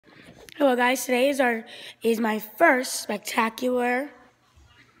Hello guys, today is my first spectacular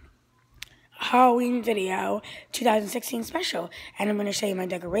Halloween video, 2016 special, and I'm going to show you my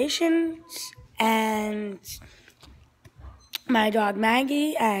decorations and my dog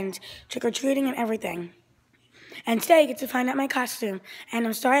Maggie and trick-or-treating and everything. And today you get to find out my costume. And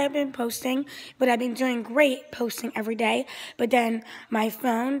I'm sorry I've been posting, but I've been doing great posting every day. But then my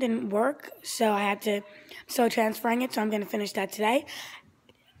phone didn't work, so I had to transferring it, so I'm going to finish that today.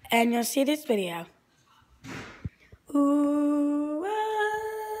 And you'll see this video. Ooh, ooh,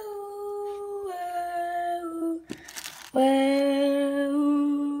 ooh,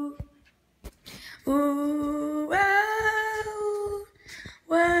 ooh, ooh,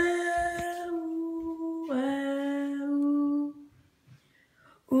 ooh,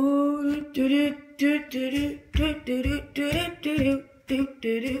 ooh, do do do do do do do do do do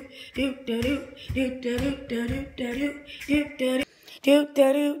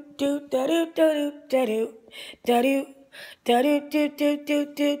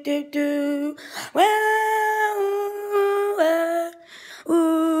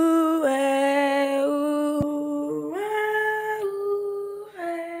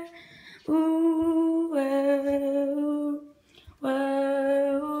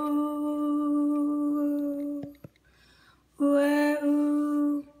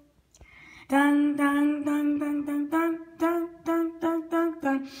Dun dun dun dun dun dun dun dun dun dun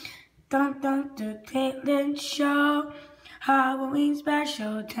dun dun dun to Caitlin Show Halloween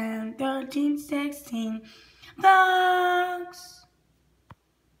special 10, 13, 16 vlogs.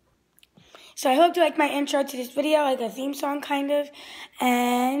 So I hope you like my intro to this video, like a theme song kind of.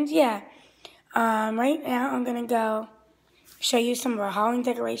 And yeah, right now I'm gonna go show you some of our Halloween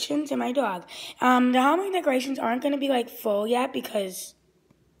decorations and my dog. The Halloween decorations aren't gonna be like full yet because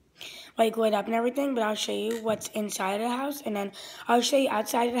like lit up and everything, but I'll show you what's inside of the house, and then I'll show you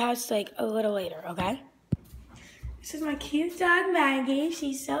outside of the house like a little later, okay? This is my cute dog Maggie.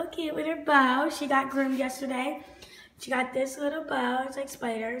 She's so cute with her bow. She got groomed yesterday. She got this little bow. It's like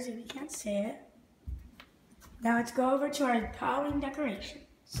spiders if you can't see it. Now let's go over to our Halloween decorations.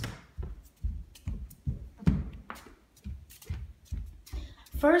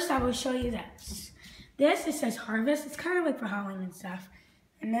 First I will show you this. It says Harvest. It's kind of like for Halloween and stuff.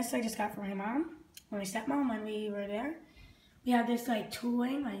 And this I just got from my mom, or my stepmom when we were there. We have this like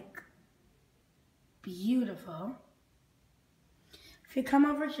tooling, like beautiful. If you come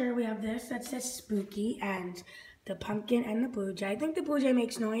over here, we have this that says Spooky and the pumpkin and the blue jay. I think the blue jay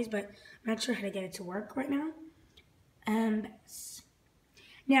makes noise, but I'm not sure how to get it to work right now. And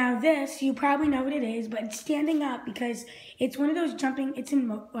now this, you probably know what it is, but it's standing up because it's one of those jumping, it's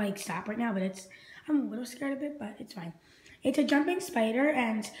in like stop right now, but I'm a little scared of it, but it's fine. It's a jumping spider,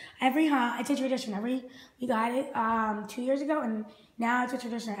 and it's a tradition. We got it 2 years ago, and now it's a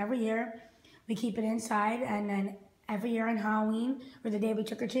tradition. Every year, we keep it inside, and then every year on Halloween, or the day we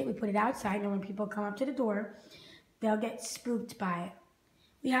trick-or-treat, we put it outside, and when people come up to the door, they'll get spooked by it.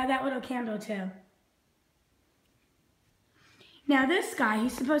 We have that little candle, too. Now, this guy,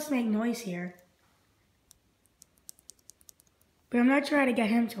 he's supposed to make noise here, but I'm not sure how to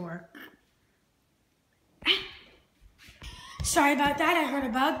get him to work. Sorry about that, I heard a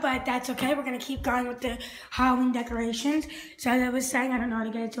bug, but that's okay. We're going to keep going with the Halloween decorations. So as I was saying, I don't know how to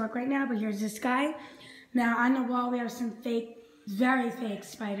get it to work right now, but here's this guy. Now on the wall, we have some fake, very fake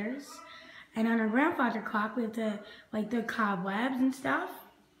spiders. And on our grandfather clock, we have the cobwebs and stuff.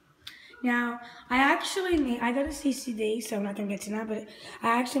 Now, I go to CCD, so I'm not going to get to that, but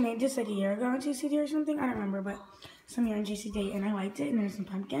I actually made this like a year ago on CCD or something. I don't remember, but some year on GCD, and I liked it, and there's some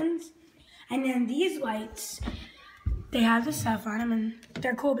pumpkins. And then these lights, they have the stuff on them, and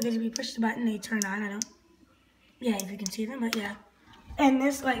they're cool because if you push the button, they turn on. Yeah, if you can see them, but yeah. And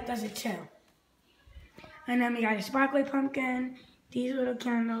this light does it too. And then we got a sparkly pumpkin, these little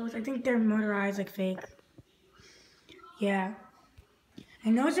candles. I think they're motorized, like fake. Yeah.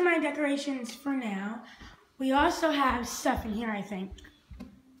 And those are my decorations for now. We also have stuff in here, I think.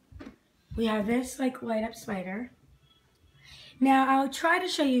 We have this, like, light up spider. Now, I'll try to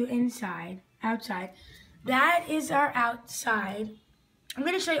show you outside. That is our outside. I'm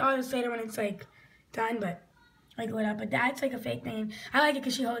going to show you all this later when it's, like, done, but, like, lit up. But that's, like, a fake thing. I like it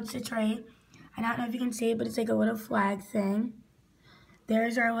because she holds it right. I don't know if you can see it, but it's, like, a little flag thing.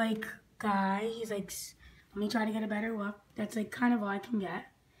 There's our, like, guy. He's, like, let me try to get a better look. That's, like, kind of all I can get.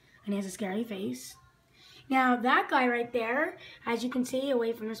 And he has a scary face. Now, that guy right there, as you can see,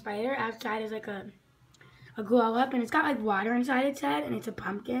 away from the spider, outside is, like, a glow-up. And it's got, like, water inside its head, and it's a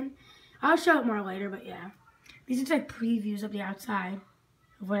pumpkin. I'll show it more later, but yeah. These are like previews of the outside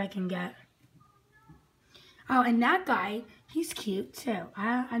of what I can get. Oh, and that guy, he's cute too.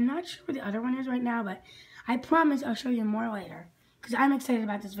 I'm not sure where the other one is right now, but I promise I'll show you more later because I'm excited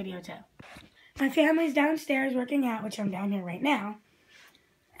about this video too. My family's downstairs working out, which I'm down here right now.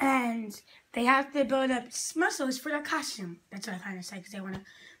 And they have to build up muscles for their costume. That's what I kind of say because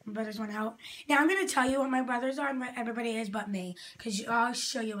my brothers want to help. Now I'm going to tell you what my brothers are and what everybody is but me because I'll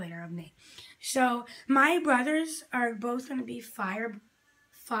show you later of me. So my brothers are both going to be fire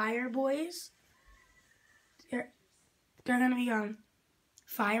boys. They're going to be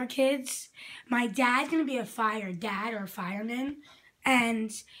fire kids. My dad's going to be a fire dad or a fireman.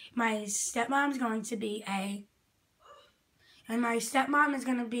 And my stepmom's going to be a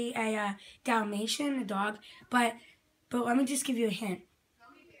Dalmatian, a dog. But let me just give you a hint.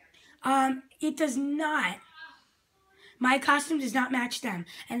 It does not. My costume does not match them.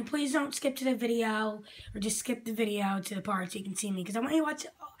 And please don't skip to the video or just skip the video to the part so you can see me because I want you to watch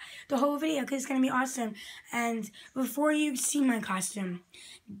the whole video because it's going to be awesome. And before you see my costume,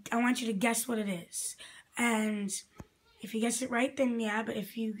 I want you to guess what it is. And if you guess it right, then yeah. But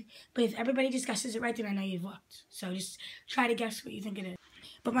if everybody just guesses it right, then I know you've looked. So just try to guess what you think it is.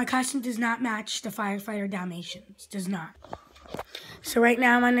 But my costume does not match the firefighter Dalmatians. Does not. So right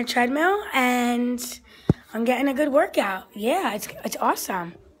now I'm on the treadmill and I'm getting a good workout. Yeah, it's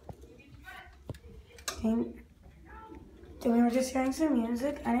awesome. And then we were just hearing some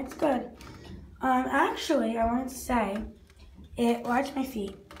music and it's good. Actually, I wanted to say, watch my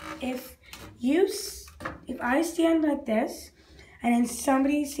feet. If I stand like this, and then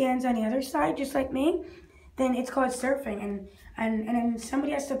somebody stands on the other side, just like me, then it's called surfing. And then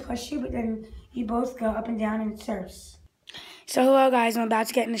somebody has to push you, but then you both go up and down and it surfs. So hello guys, I'm about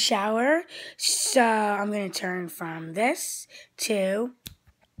to get in the shower. So I'm going to turn from this to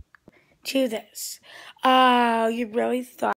this. Oh, you really thought